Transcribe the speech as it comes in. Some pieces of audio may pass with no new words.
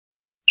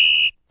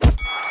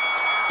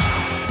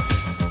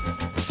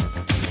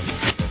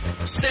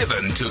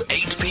7 to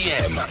 8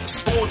 p.m.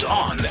 Sport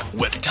On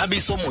with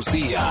Thabiso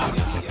Mosia.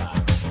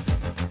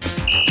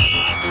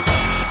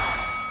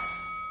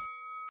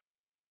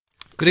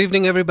 Good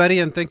evening, everybody,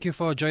 and thank you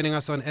for joining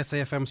us on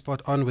SAFM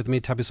Spot On with me,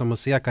 Thabiso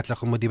Mosia,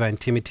 Katlego Modiba and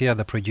Timitia,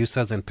 the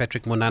producers, and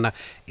Patrick Monana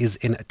is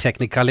in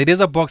technical. It is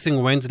a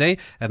Boxing Wednesday,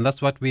 and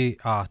that's what we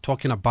are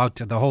talking about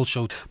the whole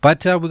show.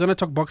 But we're going to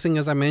talk boxing,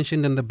 as I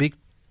mentioned, and the big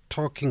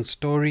talking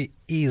story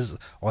is,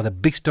 or the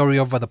big story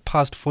over the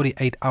past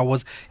 48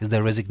 hours is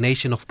the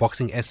resignation of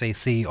Boxing SA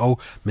CEO,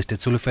 Mr.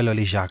 Tsulufelo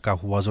Lejaka,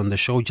 who was on the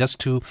show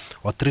just 2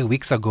 or 3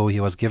 weeks ago. He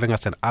was giving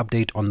us an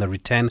update on the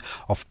return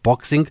of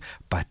boxing,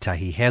 but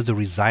he has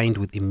resigned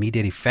with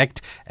immediate effect,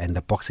 and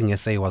the Boxing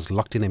SA was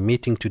locked in a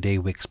meeting today.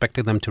 We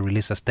expected them to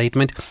release a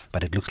statement,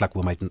 but it looks like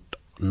we might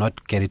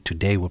not get it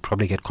today. We'll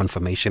probably get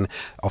confirmation,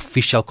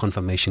 official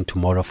confirmation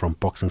tomorrow from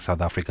Boxing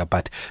South Africa.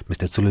 But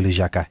Mr. Tsulu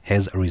Lejaka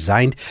has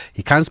resigned.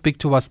 He can't speak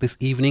to us this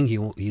evening. He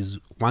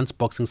wants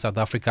Boxing South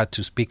Africa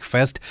to speak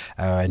first,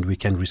 and we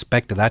can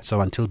respect that. So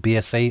until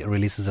BSA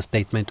releases a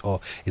statement or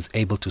is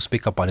able to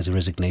speak about his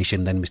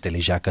resignation, then Mr.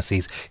 Lejaka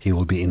says he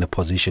will be in a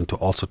position to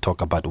also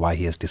talk about why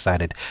he has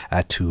decided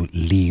to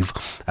leave.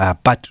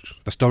 But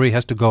the story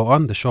has to go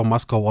on. The show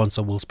must go on.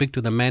 So we'll speak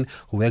to the man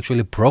who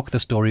actually broke the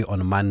story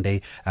on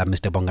Monday,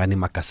 Mr. Bongani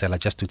Makasela,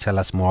 just to tell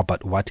us more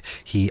about what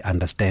he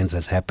understands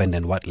has happened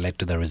and what led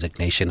to the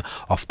resignation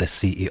of the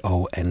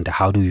CEO, and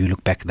how do you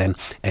look back then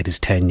at his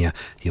tenure.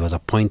 He was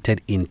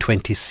appointed in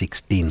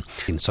 2016.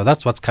 So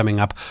that's what's coming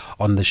up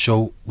on the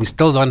show. We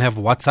still don't have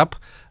WhatsApp.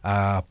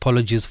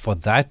 Apologies for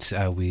that.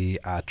 We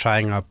are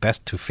trying our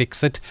best to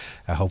fix it.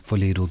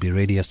 Hopefully it will be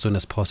ready as soon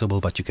as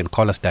possible, but you can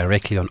call us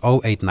directly on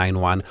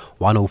 0891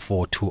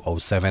 104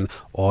 207,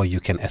 or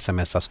you can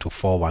SMS us to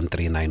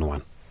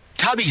 41391.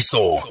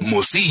 Thabiso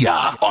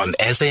Mosia on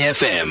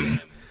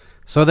SAFM.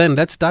 So then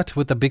let's start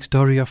with the big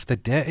story of the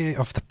day,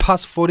 of the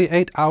past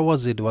 48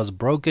 hours. It was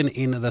broken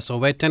in the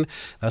Sowetan.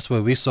 That's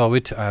where we saw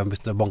it.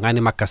 Mr.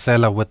 Bongani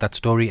Makasela with that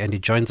story, and he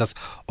joins us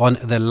on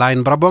the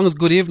line. Brabongs,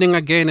 good evening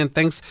again, and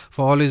thanks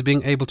for always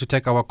being able to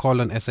take our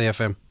call on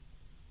SAFM.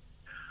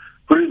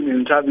 Good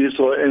evening,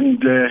 Thabiso,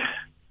 and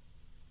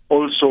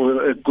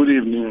also good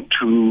evening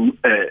to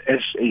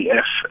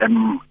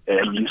SAFM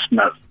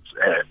listeners,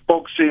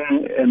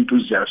 boxing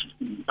enthusiasts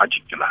in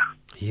particular.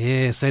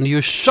 Yes, and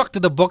you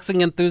shocked the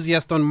boxing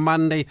enthusiast on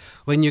Monday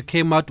when you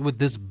came out with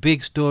this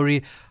big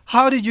story.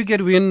 How did you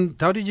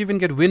even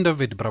get wind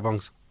of it,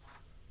 Brabongs?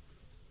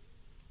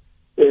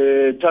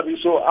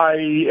 Thabiso, I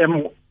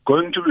am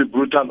going to be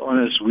brutal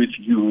honest with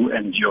you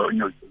and your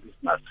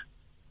listeners.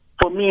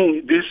 For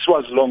me, this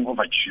was long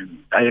overdue.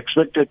 I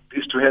expected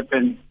this to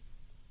happen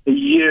a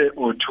year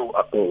or two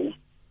ago.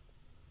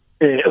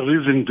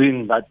 Reason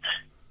being that,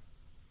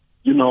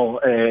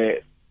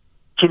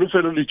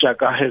 Tsulufelo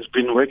Lejaka has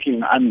been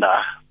working under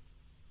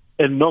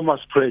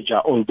enormous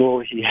pressure, although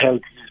he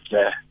held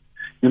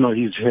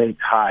his head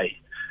high.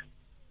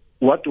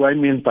 What do I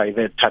mean by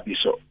that,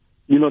 Thabiso?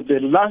 The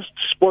last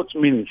sports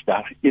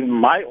minister, in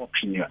my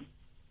opinion,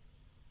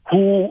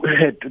 who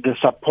had the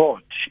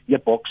support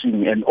of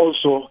boxing and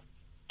also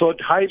thought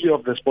highly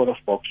of the sport of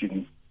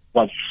boxing,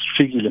 was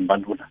Fikile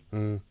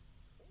Mbalula.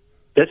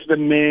 That's the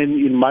man,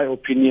 in my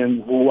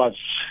opinion, who was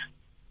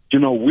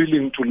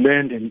willing to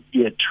lend an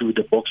ear to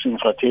the boxing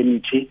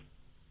fraternity.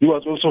 He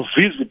was also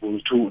visible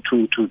to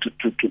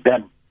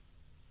them.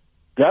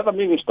 The other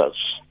ministers,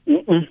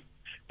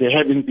 they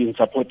haven't been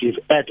supportive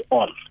at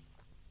all.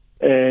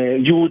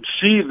 You would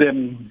see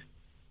them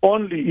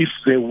only if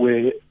there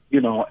were,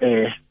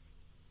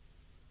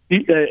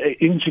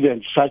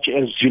 incidents such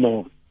as,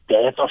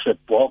 death of a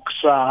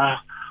boxer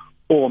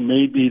or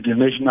maybe the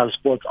National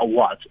Sports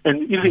Awards.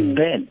 And even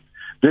then,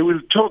 they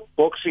will talk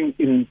boxing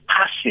in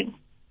passing.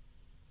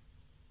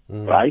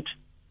 Right?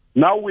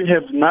 Now we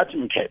have Nathi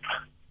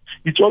Mthethwa.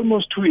 It's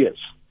almost 2 years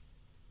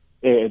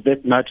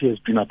that Nathi has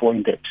been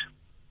appointed.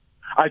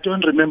 I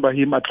don't remember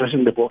him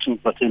addressing the boxing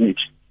fraternity.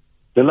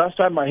 The last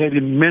time I heard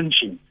him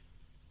mention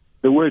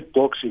the word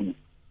boxing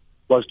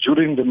was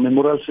during the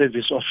memorial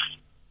service of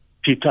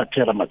Peter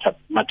Terra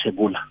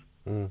Mathebula.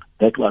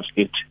 That was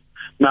it.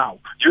 Now,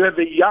 you have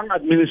a young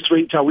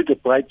administrator with a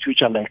bright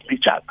future like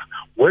Lejaka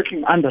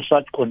working under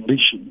such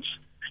conditions.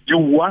 You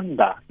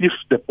wonder if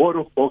the Board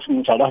of Boxing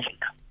in South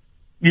Africa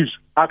is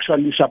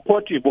actually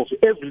supportive of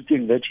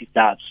everything that he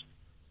does.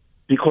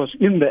 Because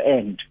in the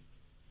end,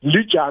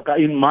 Lejaka,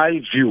 in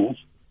my view,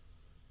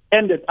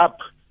 ended up,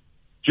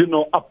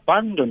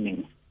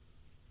 abandoning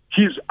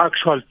his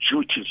actual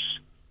duties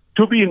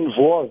to be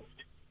involved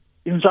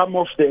in some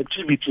of the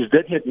activities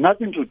that had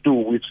nothing to do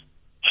with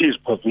his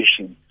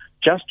position,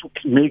 just to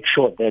make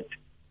sure that,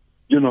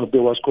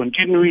 there was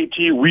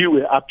continuity, we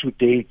were up to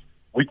date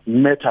with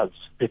matters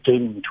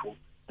pertaining to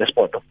the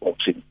sport of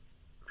boxing.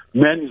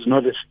 Man is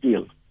not a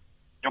steel.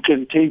 You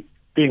can take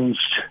things,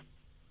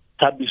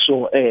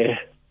 Thabiso,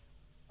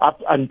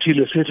 up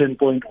until a certain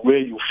point where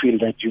you feel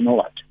that,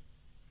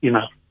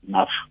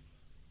 enough.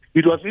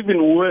 It was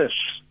even worse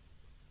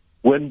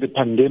when the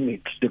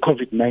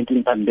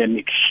COVID-19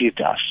 pandemic hit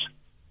us.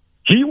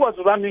 He was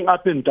running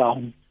up and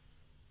down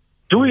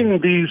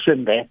doing this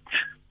and that.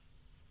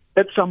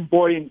 At some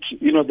point,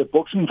 the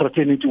boxing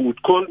fraternity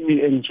would call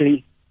me and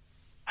say,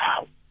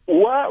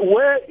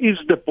 where is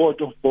the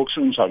board of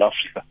boxing in South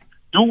Africa?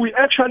 Do we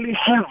actually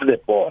have the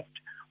board?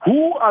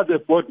 Who are the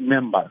board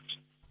members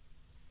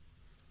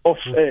of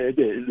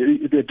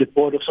the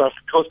board of South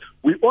Africa? Because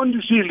we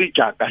only see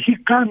Lijaka. He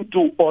can't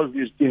do all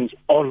these things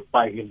all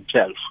by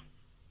himself.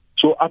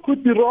 So I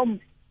could be wrong,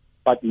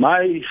 but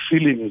my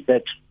feeling is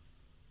that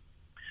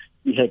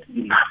he had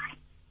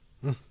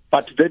enough.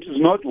 But that is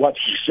not what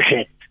he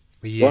said.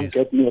 Yes. Don't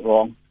get me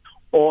wrong.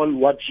 All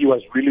what he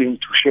was willing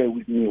to share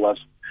with me was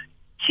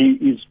he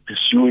is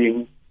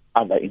pursuing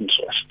other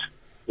interests.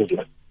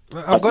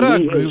 I've got to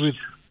agree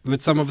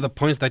with some of the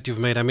points that you've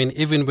made. I mean,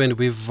 even when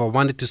we've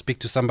wanted to speak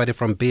to somebody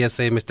from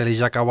BSA, Mr.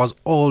 Lijaka was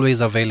always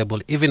available.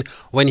 Even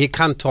when he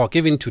can't talk,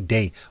 even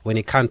today, when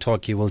he can't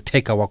talk, he will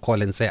take our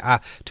call and say,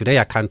 today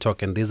I can't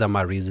talk and these are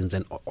my reasons.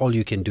 And all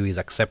you can do is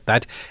accept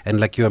that.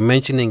 And like you were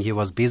mentioning, he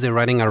was busy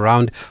running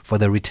around for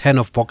the return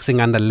of boxing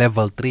under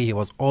level 3. He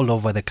was all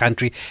over the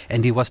country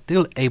and he was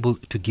still able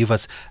to give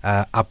us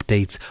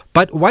updates.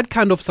 But what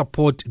kind of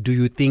support do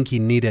you think he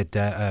needed,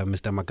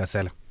 Mr.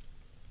 Magasela?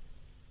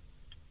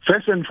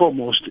 First and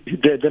foremost,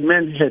 the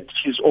man had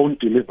his own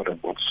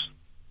deliverables,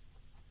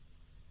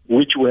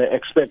 which were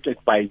expected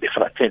by the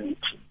fraternity,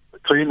 the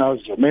trainers,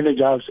 the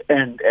managers,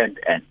 and.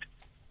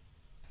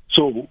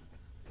 So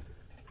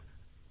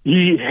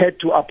he had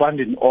to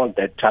abandon all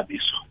that,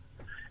 Tabiso,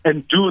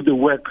 and do the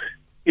work,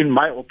 in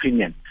my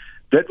opinion,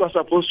 that was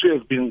supposed to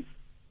have been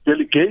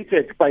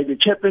delegated by the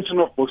chairperson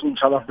of Boxing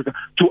South Africa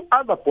to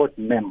other board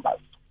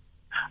members,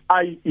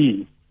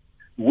 i.e.,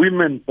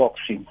 women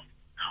boxing.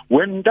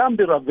 When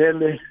Ndambi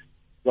Ravele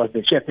was the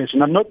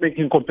chairperson, I'm not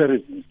making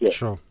comparisons here.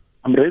 Sure.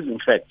 I'm raising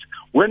facts.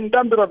 When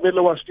Ndambi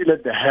Ravele was still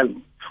at the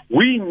helm,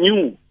 we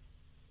knew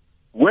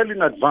well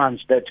in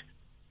advance that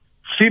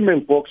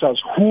female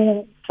boxers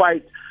who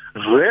fight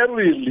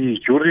rarely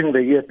during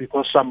the year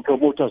because some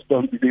promoters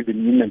don't believe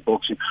in women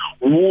boxing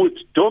would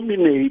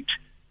dominate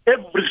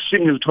every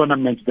single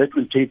tournament that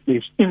will take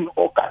place in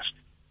August,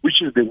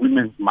 which is the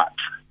Women's Month.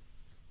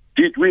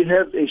 Did we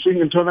have a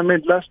single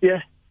tournament last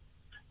year?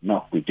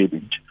 No, we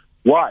didn't.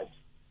 Why?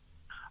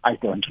 I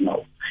don't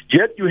know.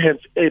 Yet you have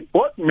a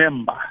board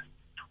member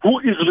who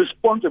is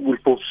responsible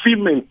for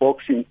female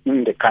boxing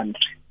in the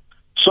country.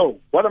 So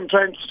what I'm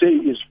trying to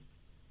say is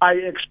I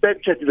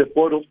expected the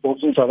Board of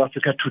Boxing South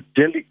Africa to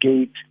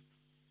delegate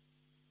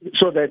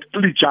so that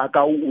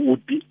Lijaka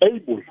would be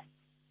able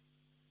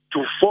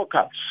to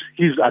focus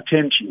his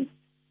attention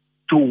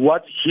to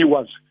what he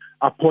was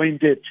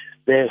appointed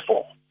there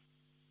for.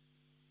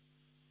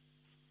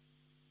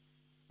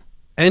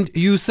 And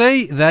you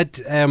say that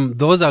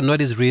those are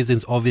not his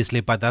reasons, obviously,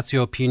 but that's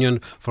your opinion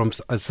from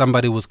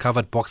somebody who's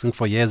covered boxing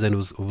for years and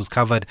who's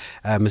covered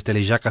Mr.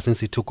 Lijaka since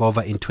he took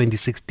over in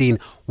 2016.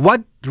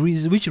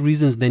 Which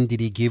reasons then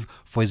did he give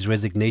for his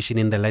resignation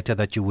in the letter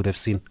that you would have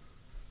seen?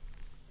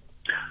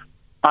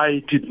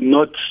 I did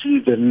not see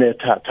the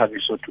letter,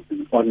 Tabiso, to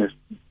be honest.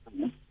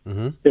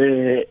 Mm-hmm.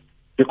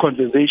 The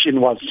conversation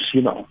was,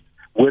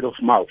 word of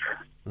mouth.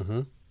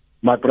 Mm-hmm.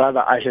 My brother,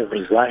 I have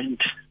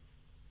resigned.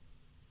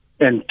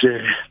 And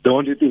the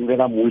only thing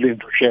that I'm willing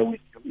to share with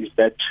you is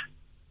that,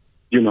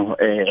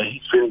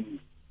 it's been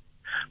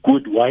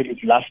good while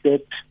it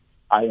lasted.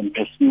 I am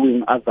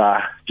pursuing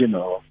other,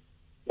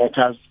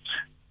 letters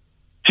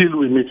till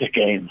we meet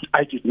again.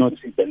 I did not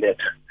see the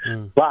letter.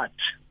 But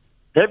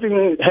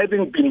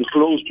having been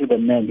close to the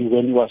man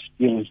when he was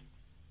still,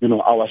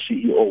 our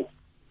CEO,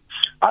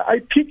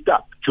 I picked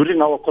up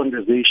during our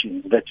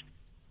conversations that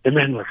the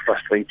man was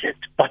frustrated,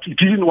 but he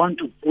didn't want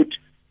to put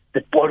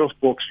the Board of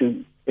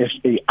Boxing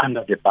SA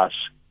under the bus.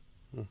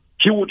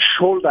 He would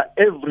shoulder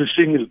every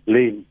single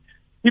blame,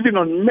 even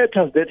on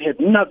matters that had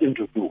nothing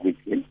to do with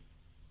him.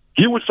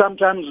 He would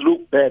sometimes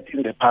look bad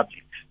in the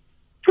public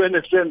to an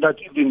extent that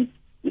even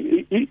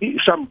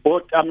some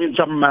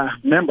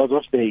members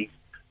of the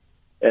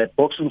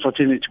boxing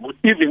fraternity would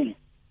even,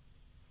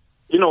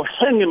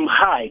 hang him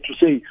high to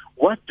say,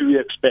 what do you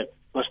expect?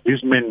 Because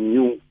this man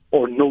knew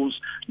or knows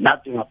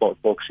nothing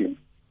about boxing.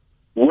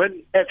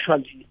 When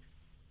actually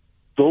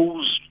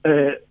those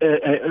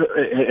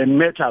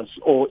matters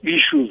or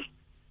issues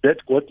that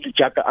got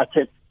Lijaka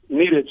attacked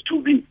needed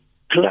to be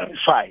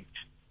clarified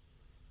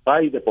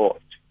by the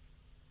board.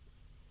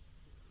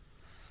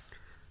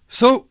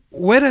 So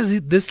where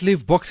does this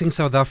leave Boxing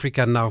South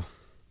Africa now?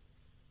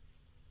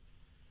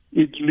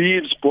 It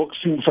leaves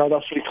Boxing South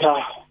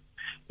Africa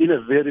in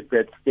a very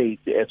bad state,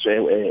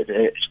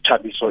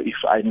 Tabiso, if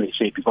I may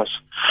say, because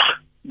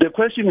the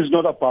question is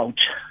not about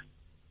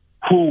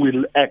who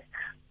will act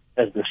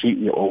as the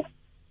CEO.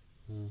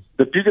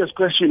 The biggest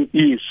question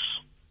is,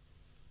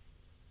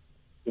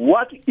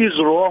 what is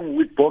wrong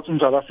with Boxing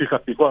South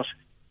Africa? Because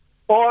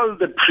all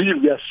the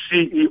previous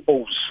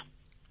CEOs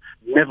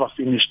never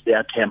finished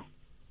their term.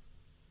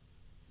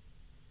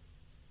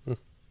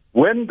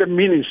 When the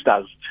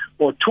ministers,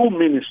 or two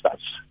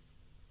ministers,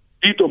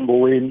 Tito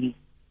Mboweni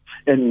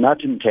and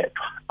Nathi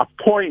Mthethwa,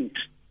 appoint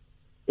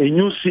a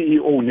new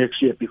CEO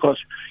next year, because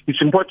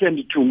it's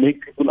important to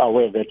make people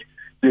aware that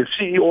the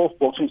CEO of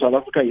Boxing South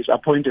Africa is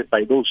appointed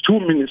by those two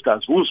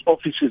ministers whose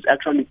offices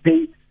actually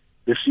pay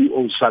the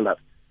CEO's salary.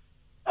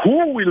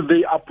 Who will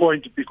they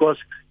appoint? Because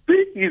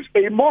there is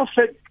a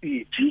Moffat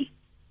Qiti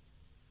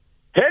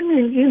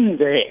hanging in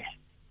there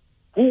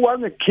who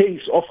won a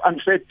case of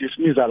unfair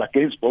dismissal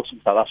against Boxing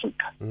South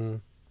Africa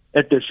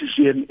at the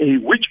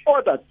CCMA, which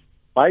ordered,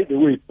 by the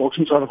way,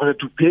 Boxing South Africa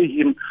to pay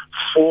him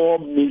 4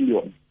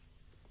 million,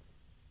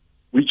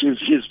 which is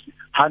his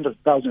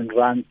 100,000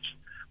 rand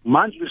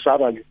monthly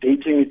salary,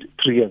 dating it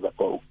 3 years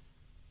ago.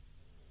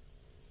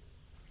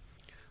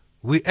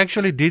 We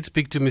actually did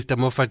speak to Mr.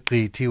 Moffat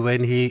Qiti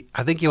when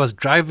I think he was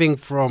driving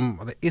from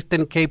the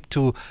Eastern Cape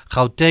to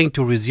Gauteng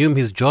to resume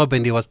his job,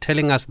 and he was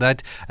telling us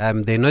that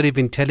they're not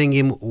even telling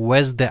him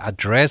where's the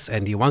address,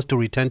 and he wants to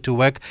return to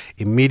work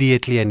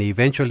immediately, and he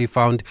eventually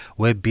found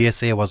where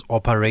BSA was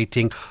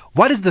operating.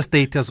 What is the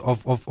status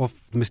of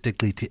Mr.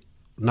 Qiti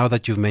now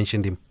that you've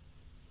mentioned him?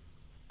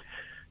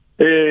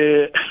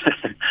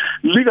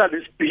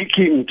 Legally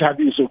speaking,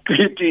 Thabiso,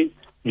 Qiti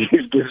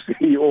is the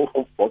CEO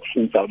of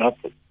Boxing South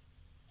Africa.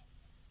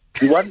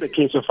 He won the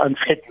case of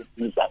unfair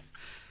dismissal.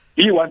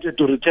 He wanted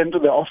to return to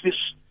the office,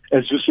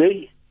 as you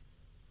say.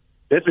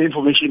 That's the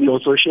information he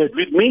also shared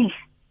with me.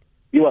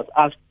 He was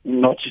asked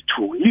not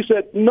to. He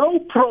said, no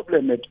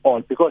problem at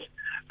all, because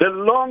the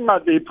longer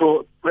they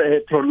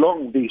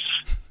prolong this,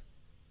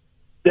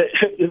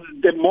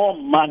 the more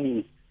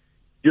money,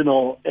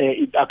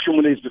 it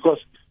accumulates, because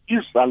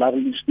his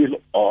salary is still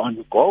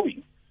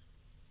ongoing.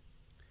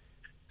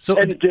 So,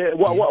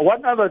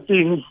 one other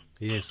thing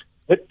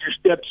that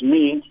disturbs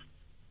me,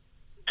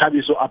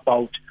 Thabiso,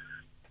 about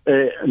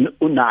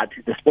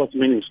Unathi, the sports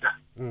minister.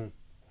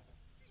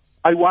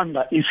 I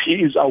wonder if he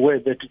is aware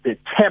that the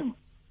term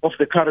of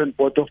the current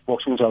board of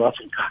Boxing South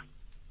Africa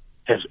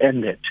has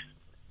ended.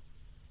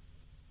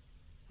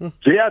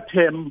 Their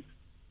term,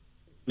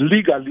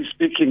 legally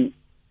speaking,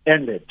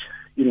 ended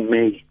in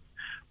May.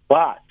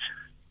 But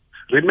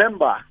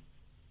remember,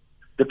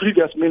 the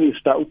previous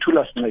minister,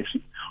 Uthula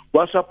Snesi,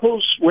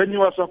 when he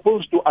was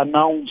supposed to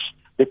announce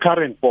the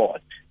current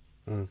board,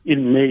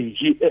 in May,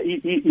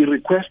 he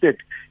requested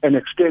an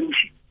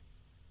extension.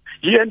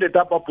 He ended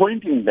up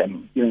appointing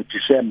them in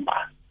December,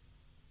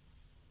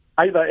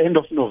 either end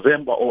of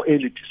November or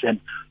early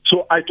December.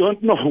 So I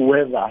don't know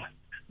whether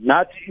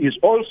Nathi is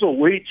also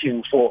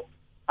waiting for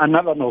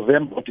another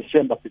November or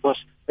December, because,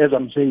 as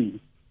I'm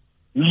saying,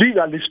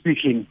 legally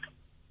speaking,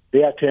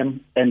 their term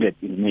ended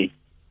in May.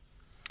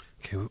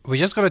 Okay, we're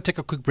just going to take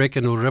a quick break,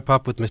 and we'll wrap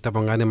up with Mr.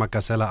 Bongani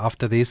Makasela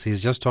after this.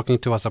 He's just talking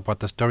to us about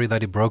the story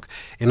that he broke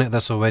in the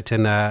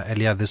Sowetan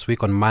earlier this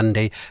week on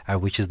Monday,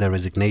 which is the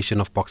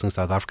resignation of Boxing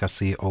South Africa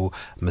CEO,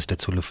 Mr.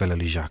 Tsholofelo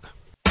Lejaka.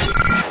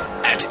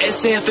 At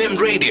SAFM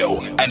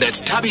Radio and at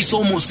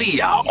Thabiso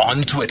Mosia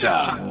on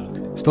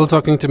Twitter. Still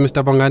talking to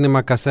Mr. Bongani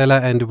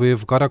Makasela, and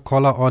we've got a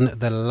caller on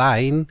the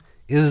line.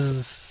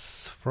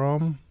 Is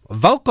from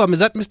Valcom. Is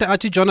that Mr.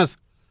 Archie Jonas?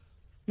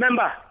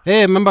 Member.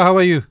 Hey, member, how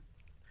are you?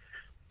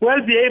 Well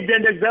behaved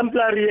and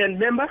exemplary, and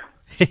member.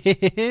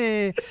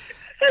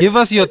 Give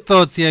us your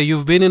thoughts here.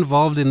 You've been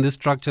involved in these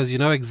structures. You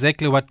know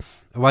exactly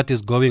what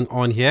is going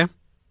on here.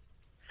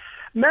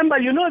 Member,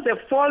 the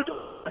fault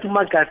of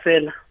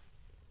Makasela.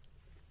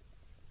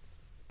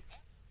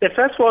 The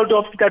first fault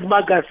of that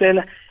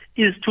Makasela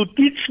is to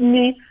teach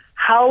me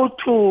how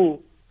to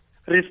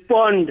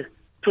respond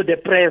to the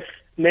press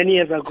many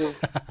years ago.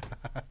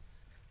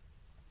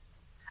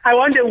 I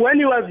wanted, when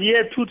he was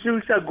here 2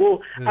 weeks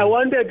ago, I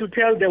wanted to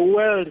tell the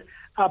world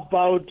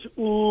about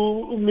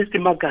Mr.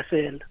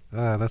 Makasela.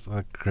 Ah, that's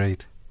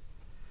great.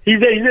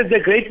 He's a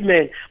great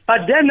man. But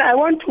then I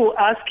want to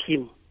ask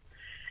him,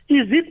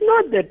 is it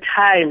not the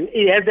time,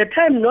 has the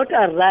time not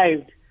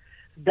arrived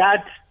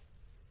that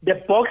the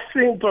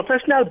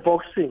professional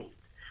boxing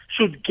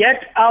should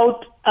get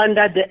out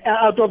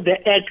of the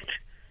Act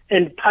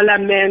and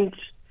Parliament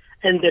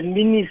and the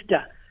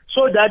minister,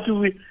 so that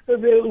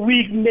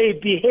we may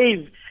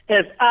behave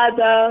as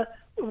other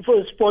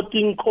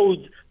sporting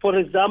codes, for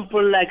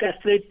example, like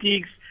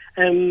athletics,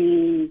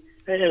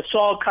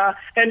 soccer,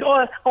 and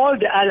all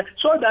the other,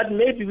 so that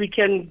maybe we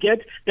can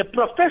get the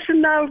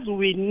professionals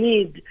we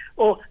need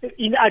or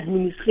in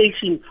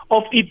administration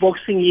of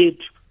e-boxing yet.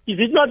 Is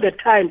it not the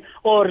time,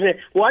 or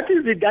what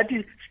is it that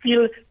is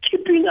still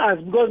keeping us?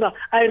 Because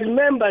I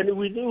remember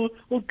with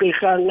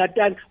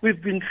Ugqirha,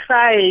 we've been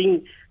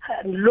trying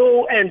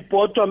low and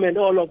bottom and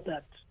all of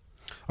that.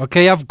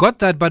 Okay, I've got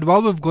that, but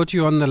while we've got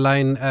you on the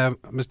line,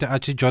 Mr.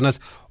 Archie Jonas,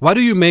 what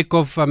do you make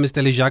of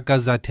Mr.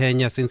 Lejaka's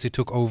tenure since he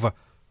took over?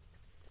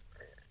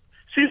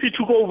 Since he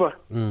took over?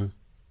 Mr.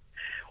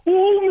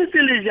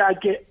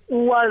 Lejaka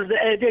was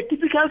the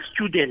typical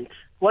student.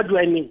 What do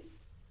I mean?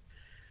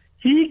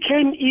 He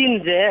came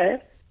in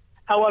there.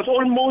 I was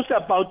almost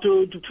about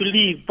to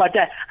leave, but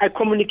I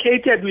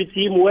communicated with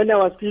him when I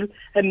was still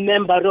a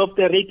member of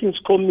the ratings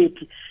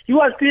committee. He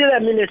was still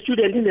a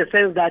student in the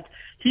sense that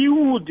he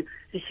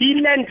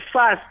learned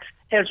fast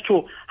as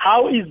to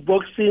how is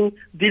boxing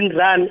being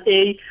run,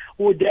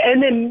 with the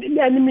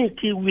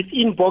enmity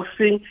within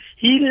boxing.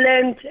 He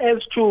learned as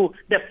to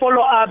the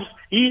follow-ups.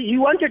 He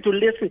wanted to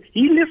listen.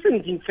 He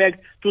listened, in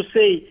fact, to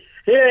say,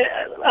 hey,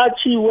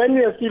 Archie, when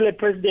you're still a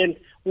president,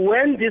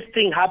 when this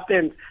thing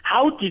happened,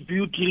 how did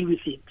you deal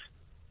with it?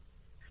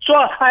 So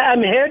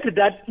I'm heard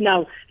that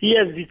now he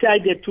has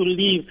decided to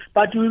leave,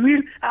 but we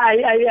will.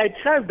 I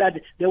trust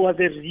that there was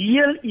a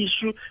real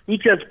issue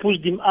which has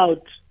pushed him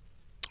out.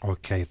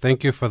 Okay,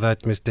 thank you for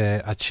that,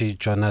 Mr. Archie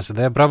Jonas.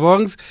 There,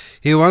 Brabongs,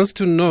 he wants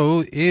to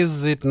know,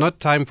 is it not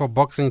time for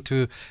boxing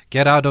to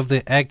get out of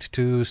the act,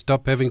 to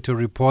stop having to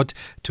report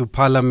to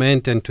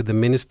Parliament and to the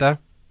Minister?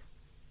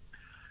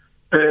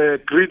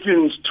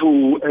 Greetings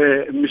to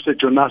Mr.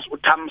 Jonas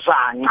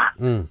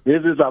Utamsanga.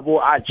 This is Abu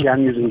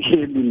Achiang is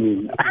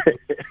in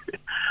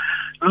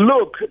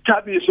Look,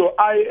 Tabi, so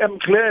I am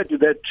glad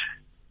that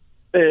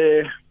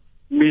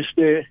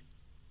Mr.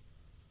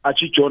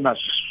 Archie Jonas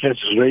has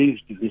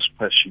raised this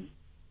question.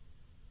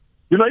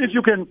 You know, if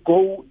you can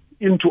go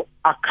into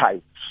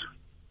archives,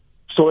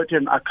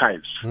 certain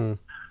archives,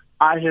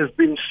 I have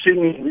been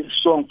singing this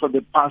song for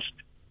the past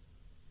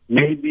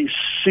maybe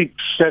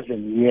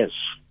 6-7 years,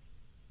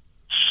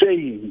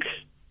 saying,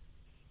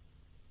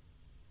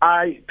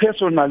 I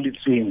personally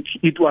think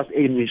it was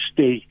a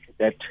mistake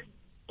that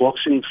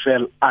boxing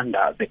fell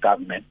under the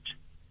government.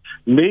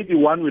 Maybe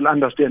one will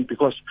understand,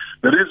 because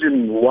the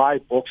reason why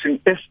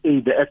boxing SA,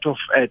 the Act of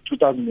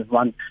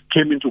 2001,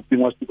 came into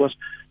being was because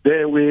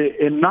there were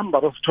a number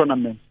of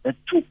tournaments that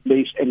took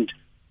place and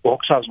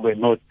boxers were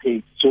not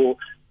paid. So,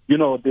 you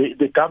know,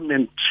 the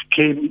government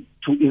came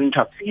to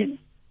intervene.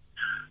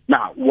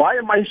 Now, why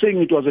am I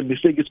saying it was a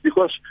mistake? It's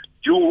because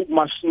you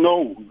must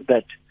know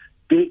that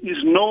there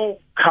is no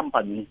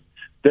company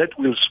that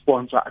will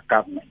sponsor a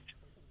government.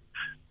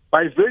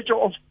 By virtue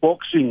of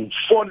boxing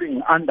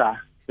falling under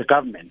the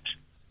government,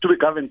 to be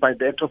governed by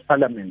the Act of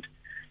Parliament,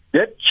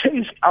 that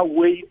chased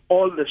away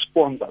all the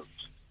sponsors.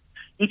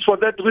 It's for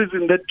that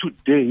reason that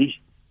today,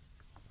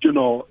 you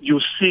know, you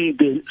see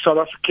the South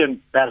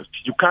African belt,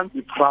 you can't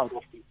be proud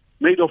of it,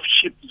 made of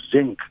cheap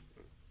zinc,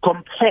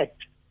 compared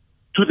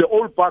to the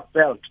old black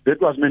belt that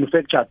was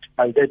manufactured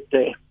by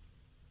that,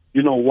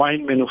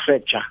 wine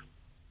manufacturer.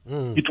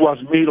 It was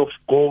made of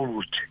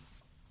gold.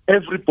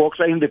 Every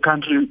boxer in the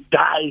country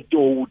died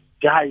to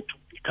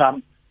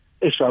become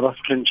a South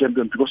African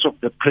champion because of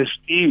the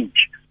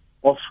prestige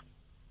of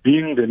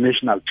being the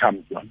national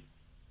champion.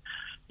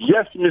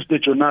 Yes,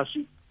 Mr. Jonas,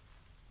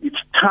 it's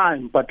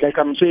time, but like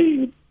I'm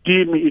saying,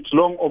 Timmy, it's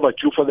long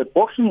overdue for the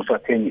boxing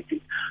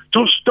fraternity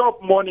to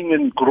stop mourning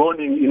and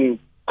groaning in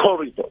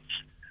corridors,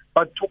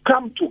 but to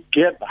come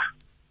together.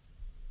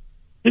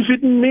 If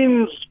it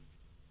means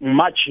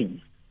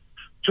marching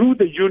to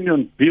the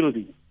union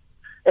building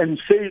and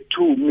say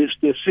to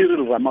Mr.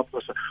 Cyril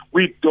Ramaphosa,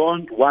 we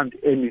don't want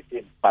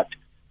anything but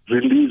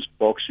release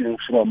boxing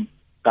from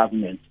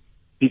government,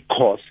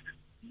 because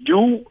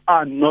you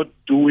are not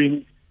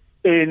doing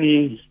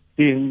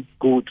anything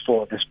good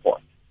for the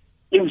sport.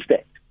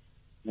 Instead,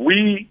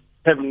 we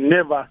have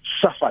never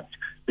suffered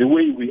the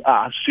way we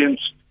are since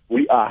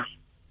we are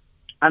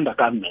under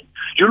government.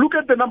 You look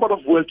at the number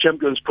of world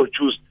champions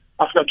produced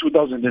after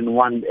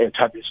 2001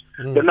 Tabis.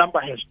 The number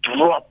has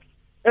dropped.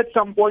 At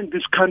some point,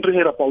 this country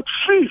had about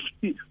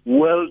 50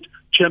 world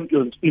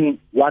champions in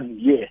 1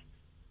 year.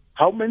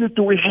 How many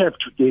do we have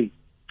today?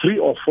 3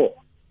 or 4?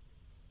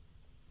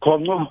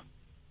 Congo?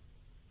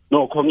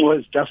 No, Congo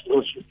has just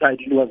lost the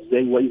title.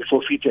 They were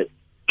forfeited.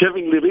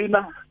 Kevin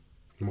Lerena,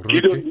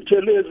 Gideon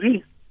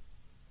Mchelezi,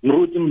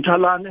 Mruti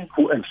Mtalane,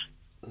 who else?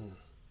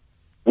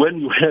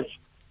 When you have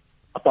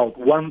about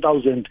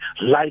 1,000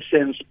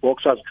 licensed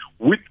boxers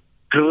with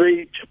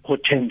great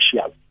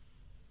potential.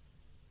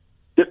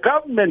 The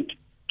government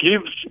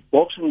gives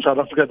Boxing South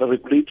Africa, the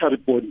regulatory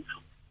body,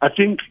 I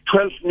think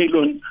 12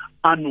 million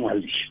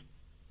annually.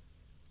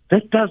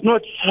 That does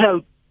not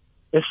help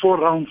a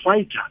 4-round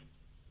fighter.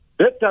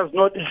 That does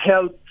not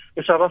help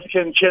a South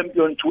African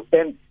champion to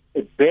earn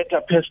a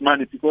better purse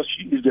money, because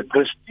he is the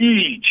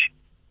prestige.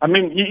 I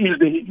mean, he is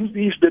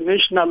the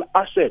national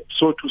asset,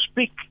 so to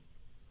speak.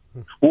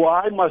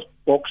 Why must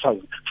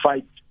boxers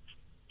fight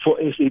for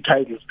SA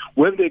titles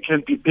when they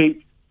can be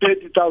paid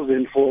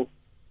 30,000 for,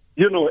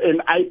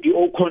 an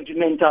IBO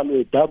Continental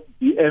or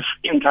WBF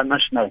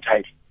international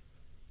title?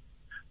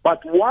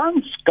 But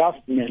once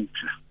government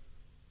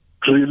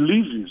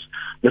releases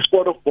the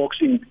sport of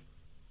boxing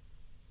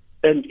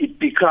and it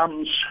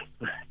becomes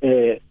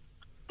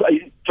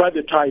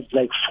privatized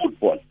like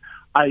football,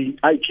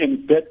 I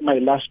can bet my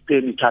last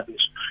penny,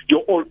 Tabis,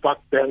 your old black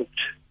belt,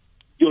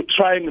 your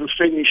triangle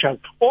finishers,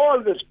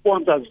 all the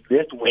sponsors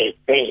that were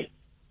there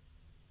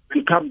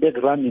will come back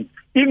running,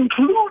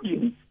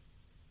 including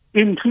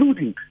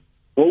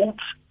both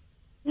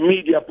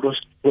media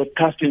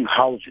broadcasting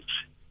houses,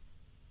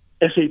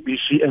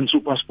 SABC and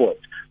SuperSport.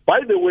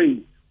 By the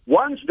way,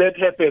 once that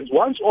happens,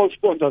 once all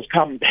sponsors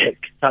come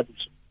back,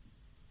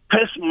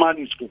 purse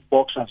money for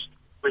boxers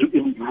will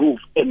improve,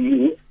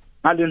 and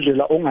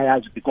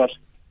because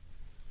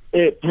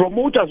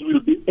promoters will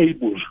be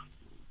able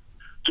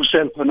to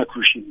sell corner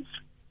cushions,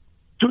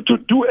 to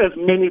do as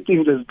many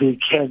things as they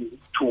can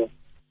to,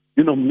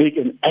 make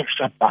an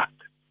extra buck.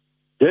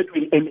 That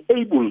will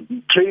enable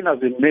trainers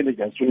and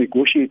managers to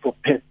negotiate for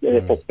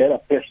better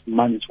purse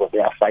money for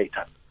their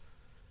fighters.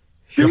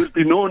 There will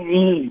be no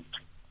need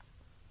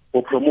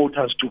for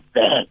promoters to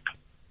beg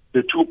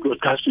the two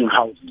broadcasting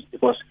houses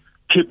because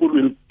people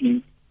will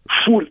be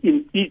full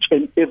in each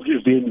and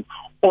every venue.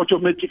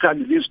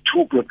 Automatically, these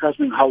two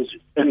broadcasting houses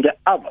and the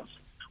others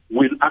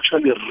will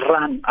actually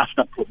run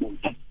after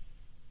promoters.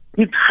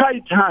 It's high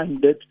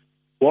time that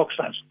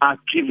boxers are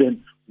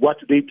given what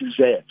they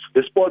deserve.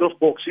 The sport of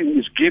boxing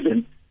is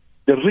given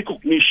the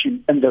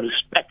recognition and the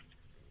respect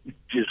it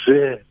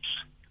deserves.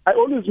 I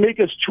always make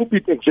a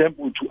stupid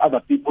example to other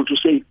people to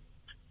say,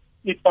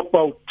 it's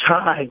about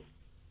time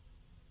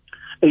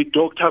a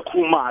Dr.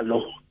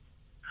 Kumalo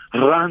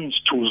runs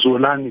to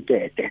Zolani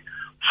Tete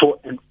for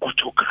an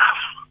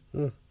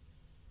autograph.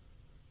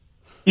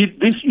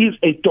 This is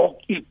a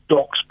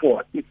dog-eat-dog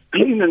sport. It's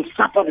plain and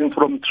suffering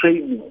from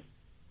training.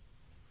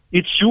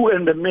 It's you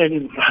and the man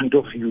in front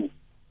of you.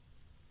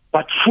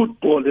 But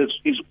football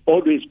is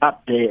always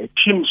up there,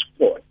 team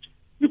sport.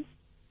 You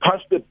pass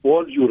the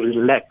ball, you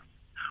relax.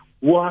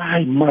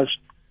 Why must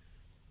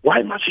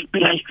it be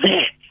like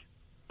that?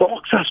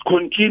 Boxers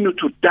continue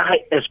to die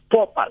as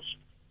paupers.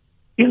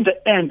 In the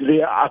end,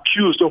 they are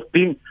accused of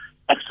being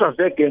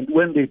extravagant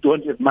when they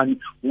don't have money,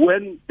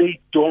 when they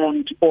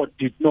don't or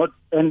did not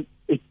earn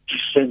a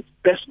decent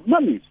best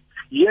money.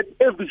 Yet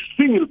every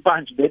single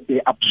punch that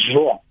they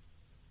absorb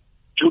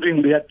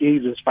during their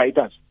days as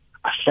fighters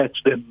affects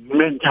them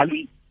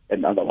mentally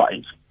and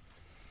otherwise.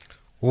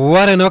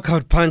 What a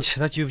knockout punch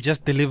that you've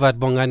just delivered,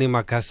 Bongani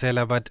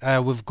Makasela. But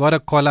we've got a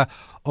caller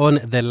on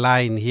the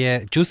line here.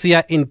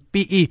 Jusia in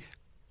PE.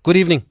 Good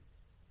evening.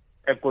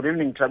 Good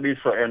evening,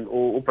 Tabiso and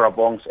Upra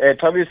Bongs.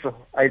 Tabiso,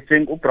 I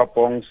think Upra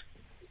Bongs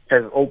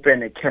has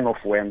opened a can of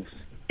worms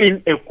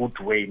in a good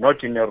way,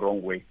 not in a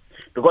wrong way.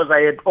 Because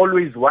I had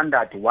always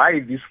wondered why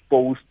this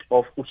post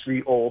of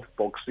CEO of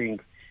boxing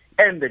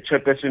and the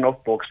chairperson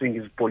of boxing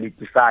is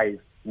politicized.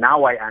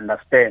 Now I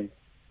understand.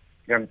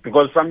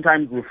 Because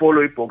sometimes we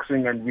follow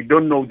boxing and we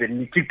don't know the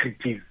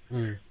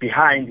nitty-gritties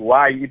behind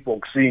why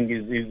boxing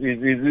is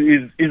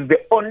the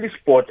only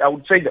sport, I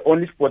would say the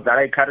only sport that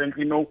I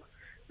currently know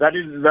that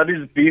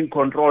is being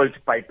controlled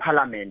by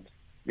parliament.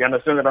 You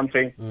understand what I'm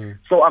saying?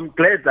 So I'm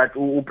glad that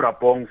Upra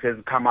Bongs has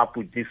come up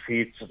with this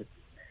hit.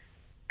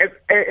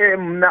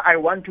 I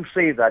want to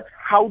say that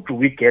how do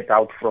we get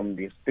out from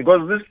this?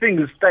 Because this thing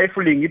is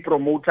stifling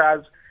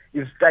promoters,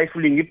 is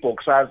stifling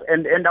boxers,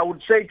 and I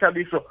would say,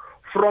 Tabiso,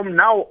 from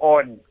now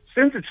on,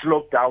 since it's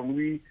lockdown,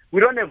 we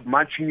don't have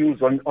much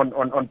news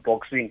on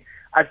boxing.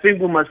 I think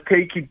we must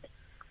take it,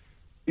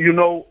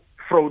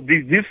 from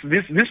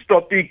this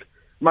topic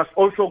must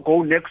also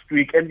go next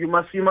week, and you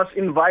must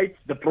invite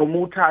the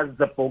promoters,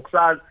 the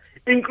boxers,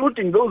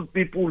 including those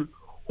people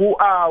who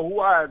are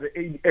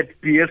at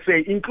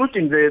PSA,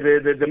 including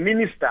the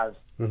ministers,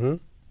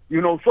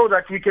 so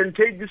that we can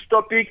take this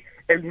topic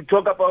and we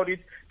talk about it,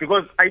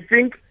 because I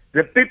think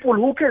the people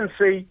who can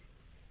say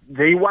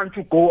they want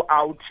to go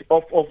out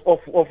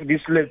of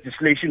this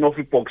legislation of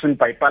boxing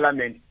by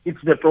parliament,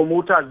 it's the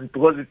promoters,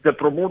 because it's the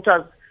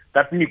promoters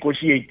that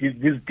negotiate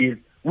this bill.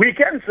 We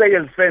can say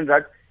as fans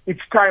that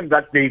it's time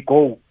that they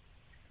go,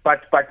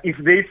 but if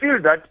they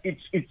feel that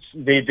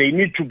they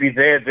need to be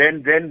there,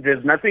 then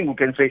there's nothing we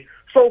can say.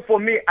 So for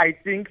me, I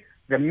think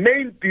the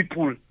main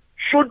people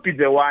should be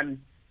the ones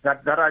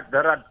that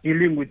are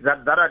dealing with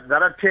that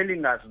are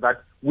telling us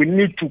that we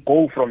need to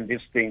go from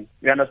this thing.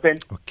 You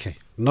understand? Okay.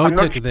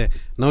 Noted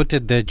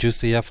there,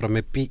 Jusia from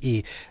a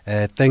PE.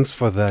 Thanks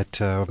for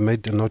that. I've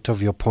made a note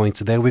of your points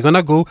there. We're going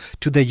to go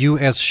to the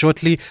US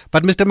shortly.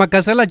 But Mr.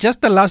 Makasela,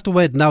 just the last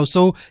word now.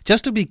 So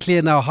just to be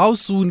clear now, how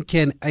soon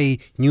can a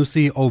new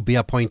CEO be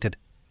appointed?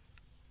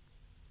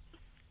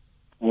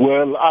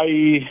 Well,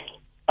 I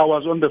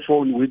was on the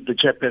phone with the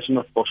chairperson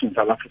of Boxing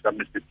South Africa,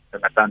 Mr.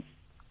 Nathan,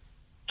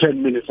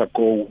 10 minutes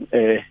ago.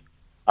 I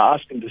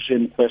asked him the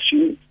same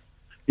question.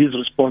 His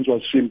response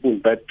was simple,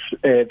 that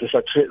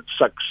the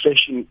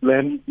succession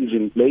plan is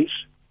in place.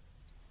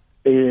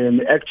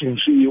 An acting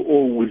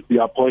CEO will be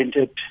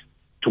appointed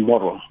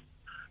tomorrow.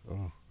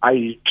 Oh.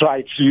 I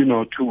tried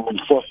to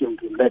force him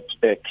to let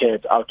the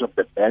cat out of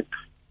the bag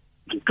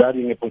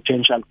regarding a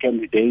potential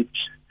candidate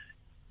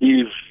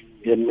if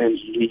he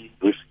vehemently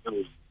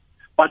refused.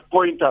 But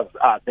pointers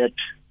are that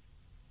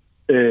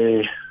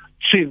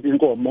Sid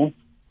Nkomo,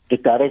 the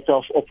director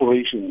of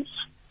operations,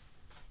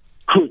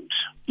 could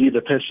be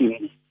the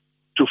person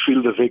to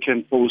fill the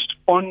vacant post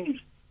on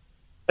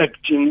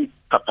acting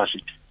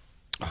capacity.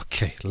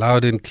 Okay,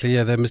 loud and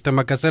clear there, Mr.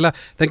 Makasela.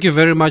 Thank you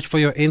very much for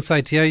your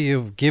insight here.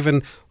 You've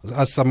given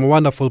us some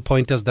wonderful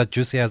pointers that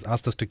Juicy has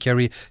asked us to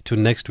carry to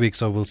next week.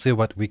 So we'll see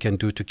what we can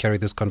do to carry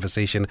this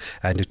conversation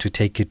and to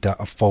take it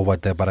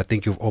forward there. But I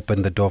think you've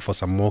opened the door for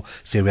some more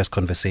serious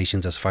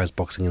conversations as far as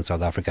boxing in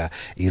South Africa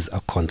is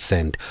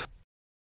concerned.